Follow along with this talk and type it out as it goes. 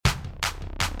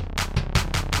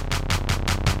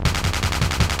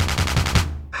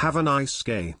Have a nice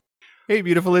gay. Hey,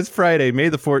 beautiful. It's Friday, May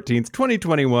the 14th,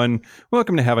 2021.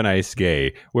 Welcome to Have a Nice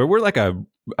Gay, where we're like a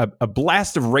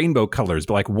blast of rainbow colors,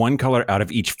 but like one color out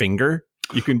of each finger.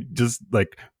 You can just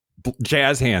like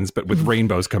jazz hands, but with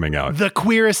rainbows coming out. The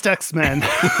queerest X-Men.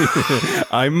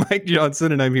 I'm Mike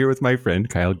Johnson, and I'm here with my friend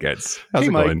Kyle Getz. How's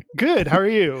it Mike. going? Good. How are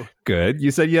you? Good. You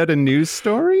said you had a news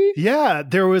story? Yeah,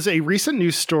 there was a recent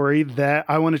news story that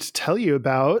I wanted to tell you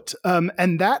about,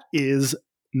 and that is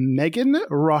Megan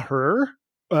Rahur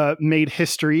made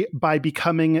history by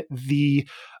becoming the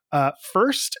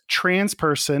first trans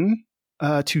person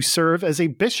to serve as a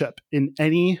bishop in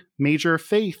any major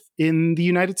faith in the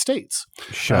United States.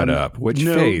 Shut up. Which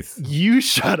faith? You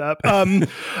shut up.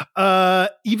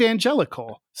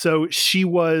 Evangelical. So she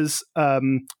was,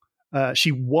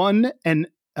 she won an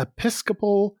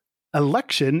Episcopal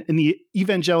election in the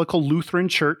Evangelical Lutheran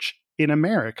Church in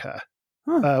America.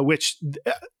 Which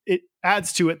it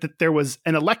adds to it that there was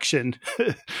an election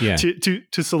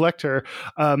to select her.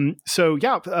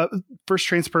 First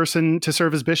trans person to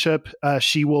serve as bishop.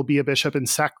 She will be a bishop in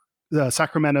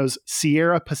Sacramento's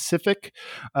Sierra Pacific,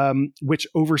 which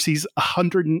oversees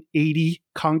 180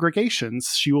 congregations.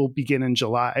 She will begin in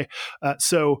July.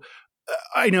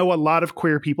 I know a lot of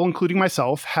queer people, including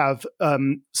myself, have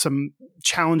some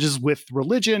challenges with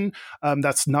religion.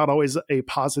 That's not always a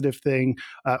positive thing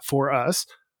for us.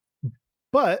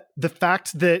 But the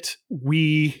fact that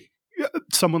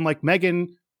someone like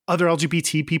Megan, other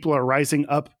LGBT people are rising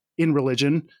up in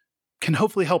religion can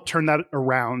hopefully help turn that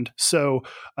around. So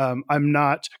I'm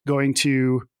not going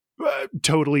to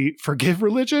totally forgive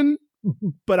religion,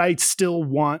 but I still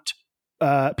want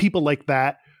people like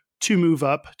that to move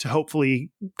up to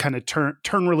hopefully kind of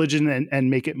turn religion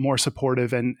and make it more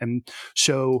supportive and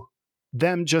show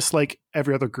them, just like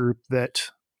every other group, that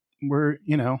we're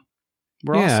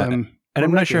awesome. And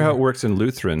I'm not sure how it works in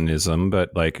Lutheranism,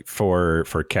 but like for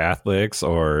Catholics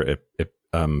or if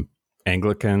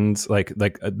Anglicans, like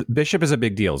bishop is a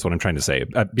big deal is what I'm trying to say.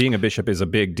 Being a bishop is a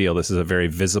big deal. This is a very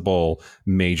visible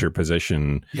major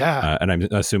position. Yeah. And I'm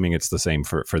assuming it's the same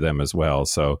for them as well.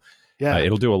 So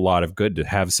it'll do a lot of good to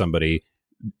have somebody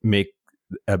make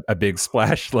a big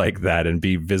splash like that and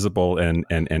be visible and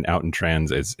out in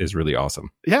trans is really awesome.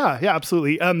 Yeah,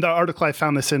 absolutely. The article I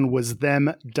found this in was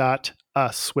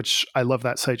them.us, which I love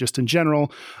that site just in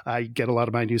general. I get a lot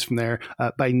of my news from there,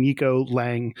 by Nico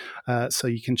Lang. So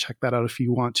you can check that out if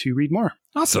you want to read more.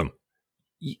 Awesome.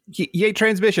 Yay,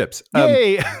 trans bishops.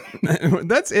 Yay.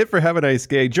 That's it for Have a Nice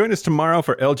Gay. Join us tomorrow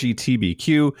for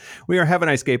LGTBQ. We are Have a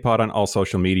Nice Gay Pod on all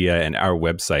social media, and our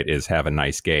website is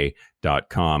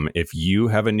haveanicegay.com. If you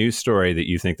have a news story that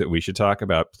you think that we should talk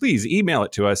about, please email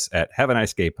it to us at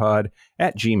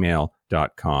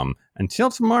haveanicegaypod@gmail.com. Until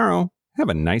tomorrow, have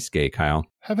a nice gay, Kyle.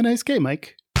 Have a nice gay,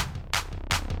 Mike.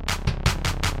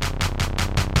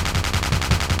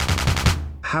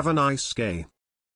 Have a nice gay.